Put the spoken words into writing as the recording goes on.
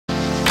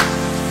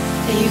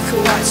that you could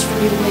watch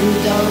from your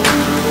window.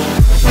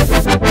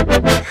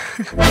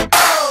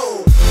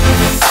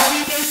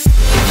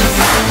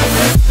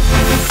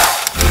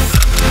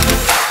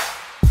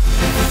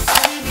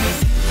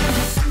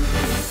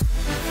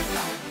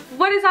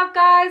 What is up,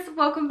 guys?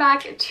 Welcome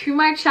back to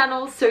my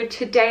channel. So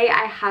today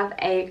I have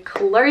a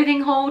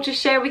clothing haul to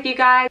share with you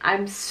guys.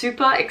 I'm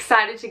super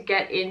excited to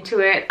get into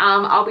it.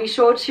 I'll be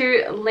sure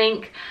to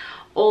link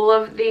all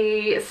of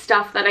the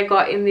stuff that I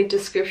got in the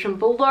description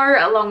below,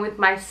 along with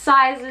my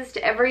sizes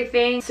to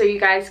everything, so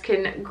you guys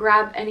can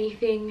grab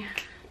anything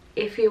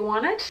if you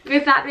want it.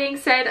 With that being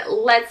said,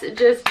 let's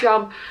just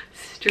jump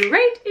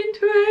straight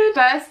into it.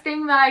 First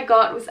thing that I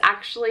got was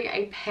actually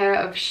a pair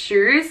of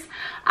shoes.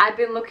 I've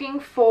been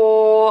looking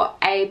for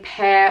a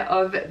pair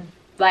of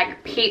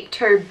like peep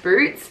toe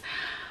boots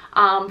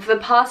for the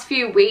past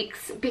few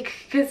weeks,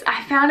 because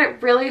I found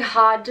it really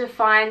hard to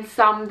find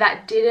some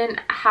that didn't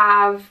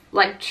have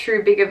like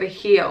too big of a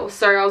heel.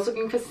 So I was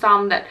looking for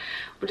some that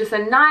were just a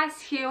nice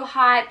heel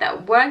height,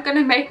 that weren't going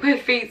to make my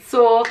feet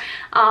sore,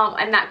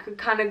 and that could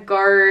kind of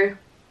go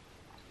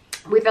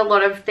with a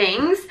lot of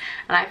things.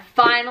 And I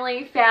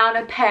finally found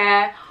a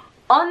pair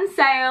on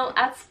sale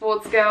at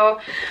Sports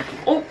Girl.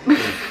 Oh,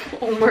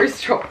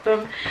 almost dropped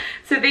them.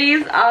 So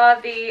these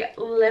are the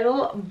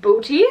little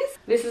booties.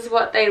 This is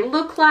what they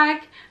look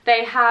like.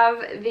 They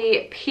have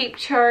the peep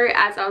toe,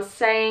 as I was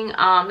saying.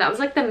 That was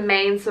like the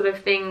main sort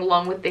of thing,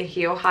 along with the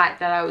heel height,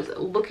 that I was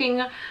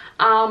looking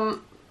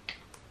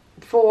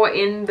for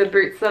in the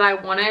boots that I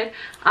wanted.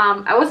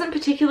 I wasn't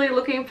particularly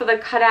looking for the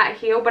cutout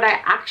heel, but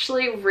I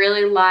actually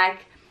really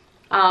like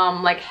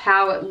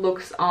how it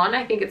looks on.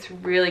 I think it's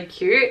really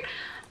cute.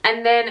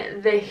 And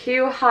then the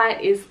heel height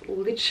is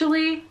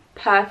literally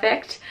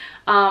perfect.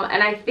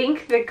 And I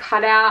think the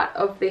cutout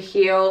of the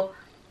heel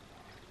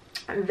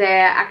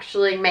there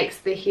actually makes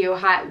the heel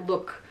height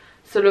look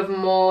sort of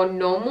more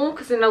normal,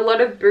 because in a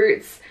lot of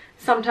boots,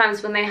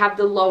 sometimes when they have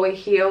the lower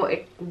heel,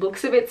 it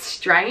looks a bit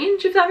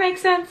strange, if that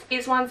makes sense.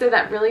 These ones are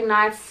that really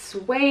nice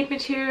suede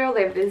material.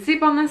 They have the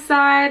zip on the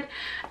side,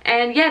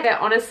 and yeah, they're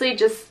honestly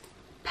just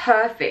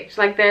perfect.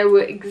 Like, they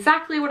were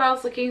exactly what I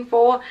was looking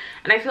for,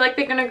 and I feel like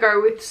they're gonna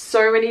go with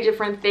so many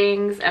different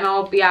things, and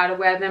I'll be able to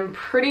wear them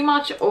pretty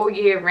much all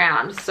year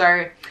round.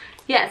 So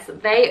yes,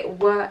 they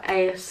were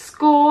a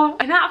score.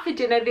 I went out for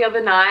dinner the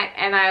other night,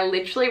 and I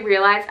literally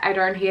realized I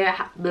don't hear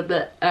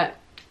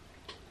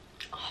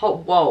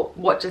whoa,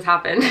 what just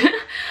happened?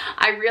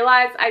 I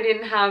realized I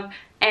didn't have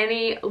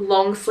any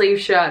long sleeve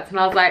shirts, and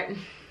I was like,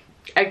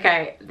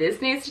 okay, this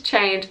needs to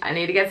change. I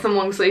need to get some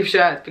long sleeve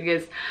shirts,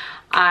 because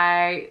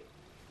I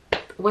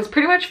was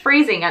pretty much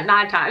freezing at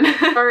nighttime.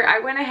 So I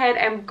went ahead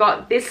and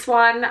got this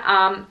one.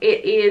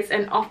 It is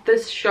an off the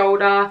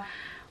shoulder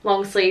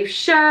long sleeve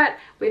shirt,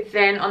 with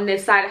then on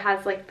this side it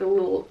has like the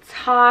little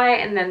tie,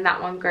 and then that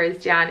one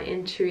goes down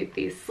into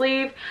the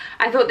sleeve.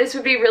 I thought this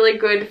would be really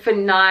good for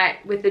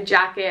night with the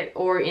jacket,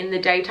 or in the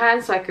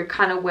daytime, so I could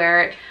kind of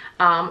wear it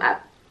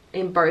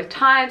in both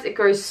times. It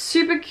goes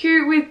super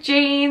cute with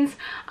jeans,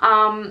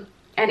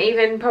 and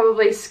even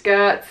probably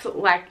skirts,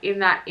 like in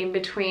that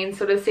in-between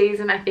sort of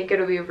season. I think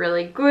it'll be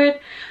really good.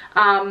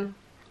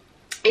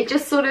 It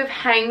just sort of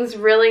hangs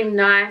really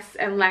nice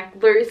and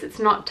like loose. It's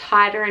not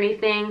tight or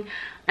anything,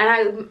 and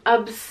I'm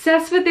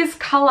obsessed with this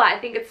color. I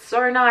think it's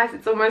so nice.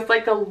 It's almost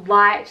like a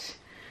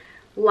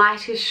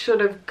lightish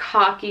sort of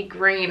khaki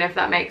green, if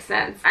that makes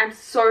sense. I'm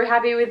so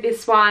happy with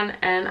this one,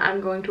 and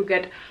I'm going to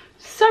get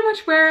so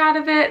much wear out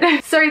of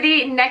it. So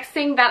the next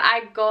thing that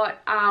I got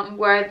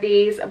were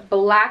these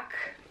black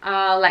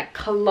like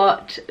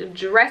culotte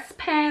dress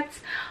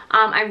pants.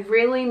 I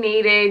really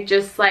needed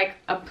just like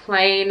a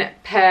plain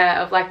pair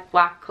of like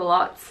black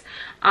culottes.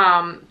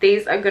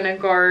 These are gonna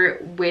go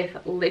with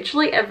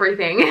literally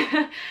everything.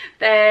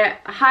 They're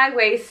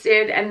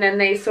high-waisted, and then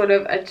they sort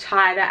of are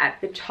tighter at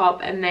the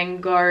top, and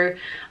then go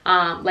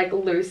like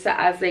looser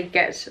as they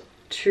get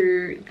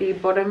to the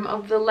bottom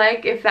of the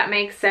leg, if that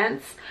makes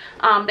sense.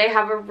 They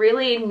have a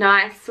really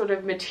nice sort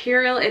of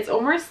material. It's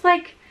almost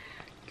like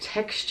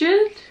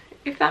textured,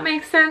 if that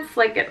makes sense.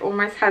 Like, it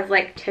almost has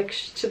like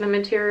texture to the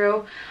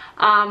material.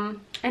 And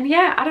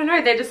yeah, I don't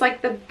know, they're just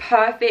like the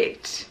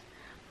perfect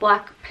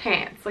black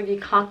pants. Like, you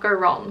can't go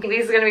wrong.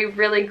 These are going to be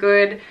really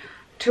good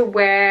to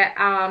wear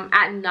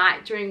at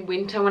night during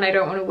winter, when I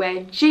don't want to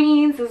wear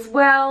jeans as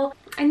well.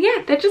 And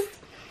yeah, they're just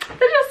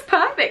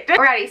perfect.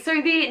 Alrighty,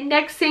 so the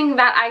next thing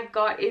that I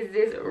got is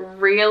this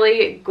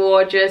really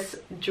gorgeous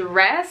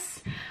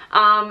dress.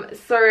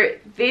 So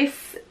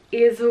this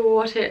is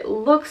what it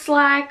looks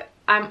like.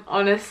 I'm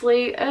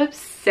honestly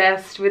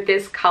obsessed with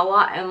this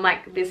color and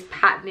like this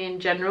pattern in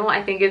general.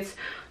 I think it's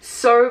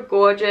so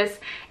gorgeous.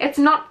 It's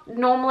not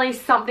normally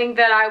something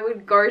that I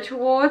would go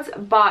towards,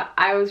 but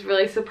I was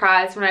really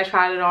surprised when I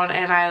tried it on,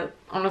 and I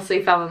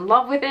honestly fell in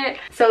love with it.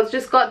 So it's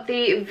just got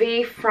the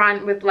V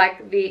front with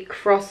like the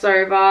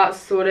crossover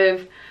sort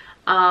of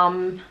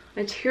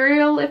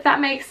material, if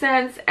that makes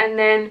sense, and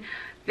then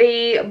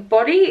the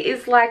body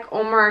is like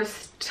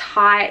almost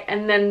tight,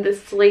 and then the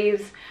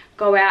sleeves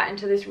go out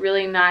into this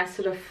really nice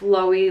sort of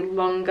flowy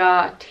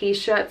longer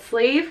t-shirt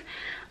sleeve.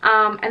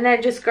 and then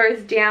it just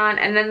goes down,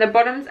 and then the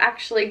bottom's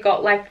actually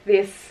got like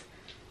this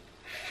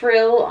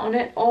frill on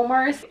it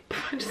almost.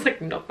 I just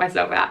like knocked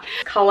myself out.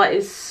 Color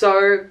is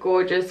so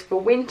gorgeous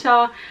for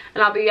winter,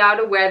 and I'll be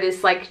able to wear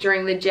this like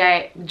during the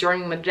day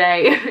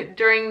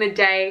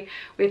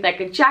with like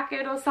a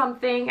jacket or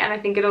something, and I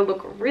think it'll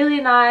look really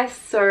nice.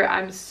 So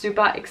I'm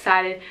super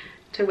excited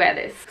to wear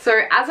this. So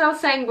as I was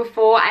saying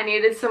before, I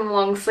needed some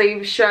long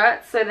sleeve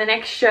shirts. So the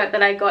next shirt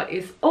that I got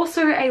is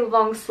also a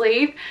long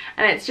sleeve,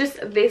 and it's just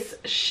this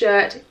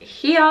shirt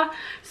here.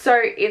 So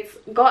it's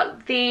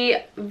got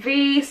the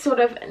V sort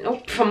of,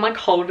 oh, I'm like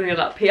holding it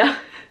up here.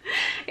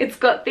 It's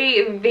got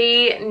the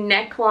V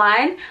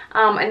neckline,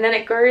 and then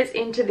it goes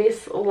into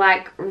this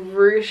like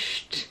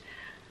ruched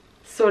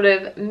sort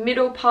of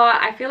middle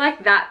part. I feel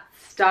like that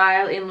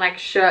style in like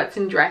shirts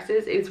and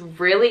dresses is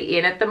really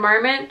in at the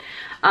moment.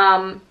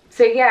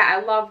 So yeah,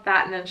 I love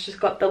that. And then it's just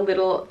got the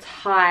little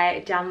tie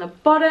down the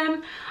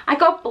bottom. I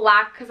got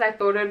black because I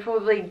thought it would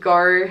probably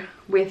go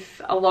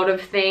with a lot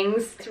of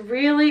things. It's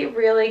really,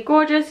 really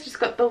gorgeous. Just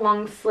got the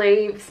long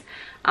sleeves.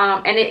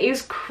 And it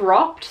is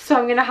cropped, so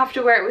I'm gonna have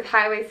to wear it with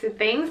high-waisted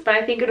things, but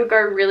I think it'll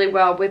go really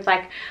well with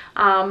like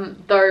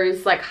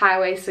those like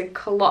high-waisted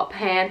culotte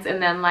pants,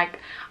 and then like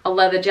a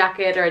leather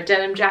jacket or a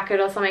denim jacket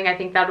or something. I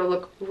think that'll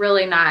look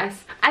really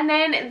nice. And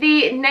then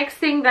the next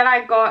thing that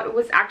I got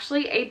was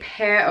actually a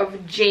pair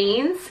of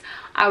jeans.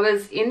 I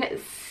was in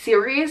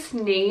serious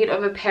need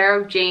of a pair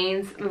of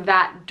jeans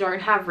that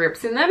don't have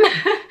rips in them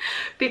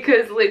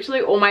because literally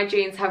all my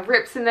jeans have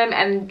rips in them,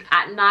 and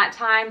at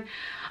nighttime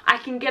I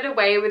can get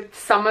away with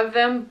some of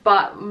them,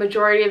 but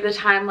majority of the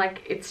time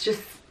like it's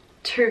just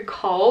too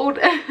cold.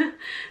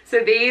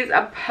 So these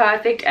are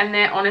perfect, and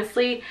they're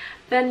honestly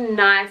the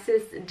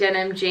nicest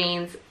denim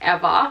jeans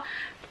ever.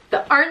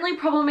 The only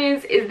problem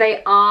is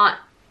they aren't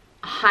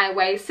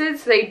high-waisted,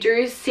 so they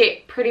do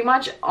sit pretty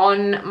much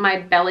on my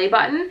belly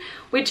button,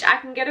 which I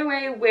can get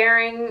away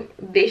wearing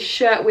this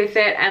shirt with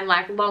it and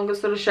like longer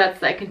sort of shirts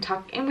that I can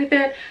tuck in with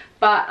it.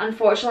 But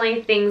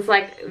unfortunately things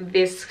like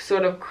this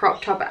sort of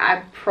crop top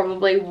I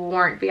probably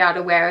won't be able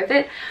to wear with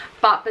it.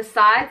 But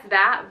besides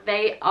that,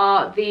 they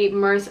are the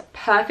most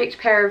perfect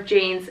pair of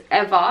jeans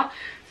ever.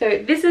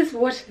 So this is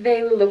what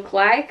they look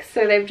like.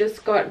 So they've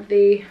just got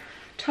the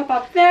top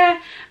up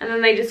there, and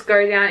then they just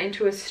go down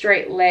into a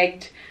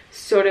straight-legged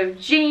sort of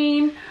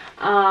jean.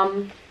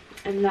 And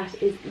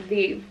that is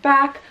the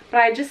back.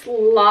 But I just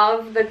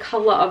love the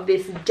color of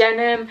this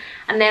denim,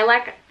 and they're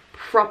like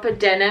proper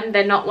denim.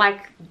 They're not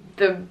like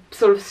the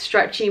sort of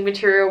stretchy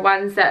material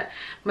ones that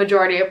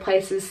majority of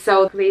places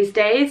sell these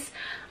days.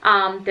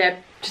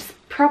 They're just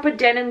proper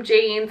denim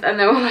jeans, and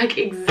they were like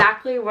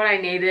exactly what I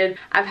needed.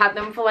 I've had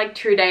them for like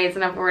 2 days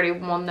and I've already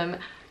worn them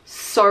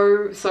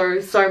so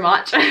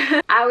much.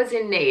 I was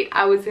in need.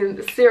 I was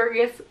in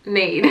serious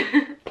need.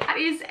 That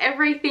is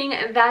everything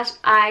that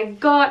I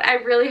got. I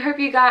really hope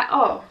you guys,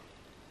 oh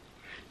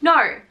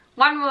no,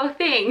 one more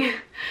thing.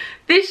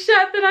 This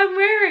shirt that I'm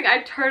wearing,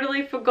 I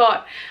totally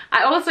forgot.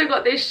 I also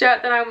got this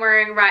shirt that I'm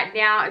wearing right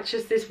now. It's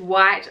just this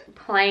white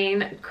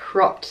plain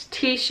cropped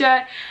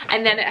t-shirt,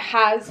 and then it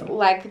has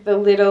like the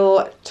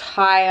little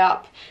tie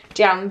up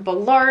down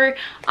below,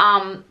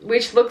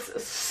 which looks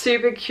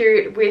super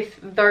cute with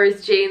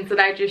those jeans that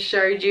I just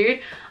showed you.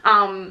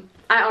 I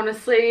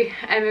honestly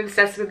am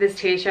obsessed with this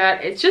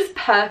t-shirt. It's just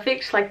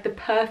perfect, like the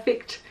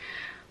perfect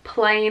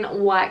plain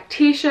white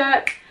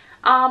t-shirt.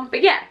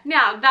 But yeah,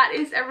 now that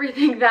is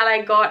everything that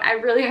I got. I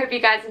really hope you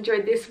guys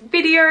enjoyed this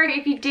video.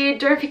 If you did,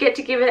 don't forget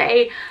to give it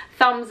a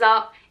thumbs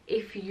up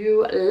if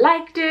you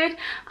liked it,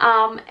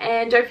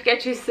 and don't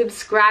forget to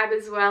subscribe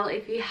as well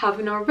if you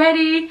haven't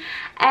already.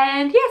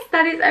 And yes,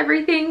 that is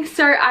everything,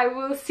 so I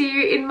will see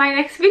you in my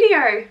next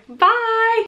video. Bye!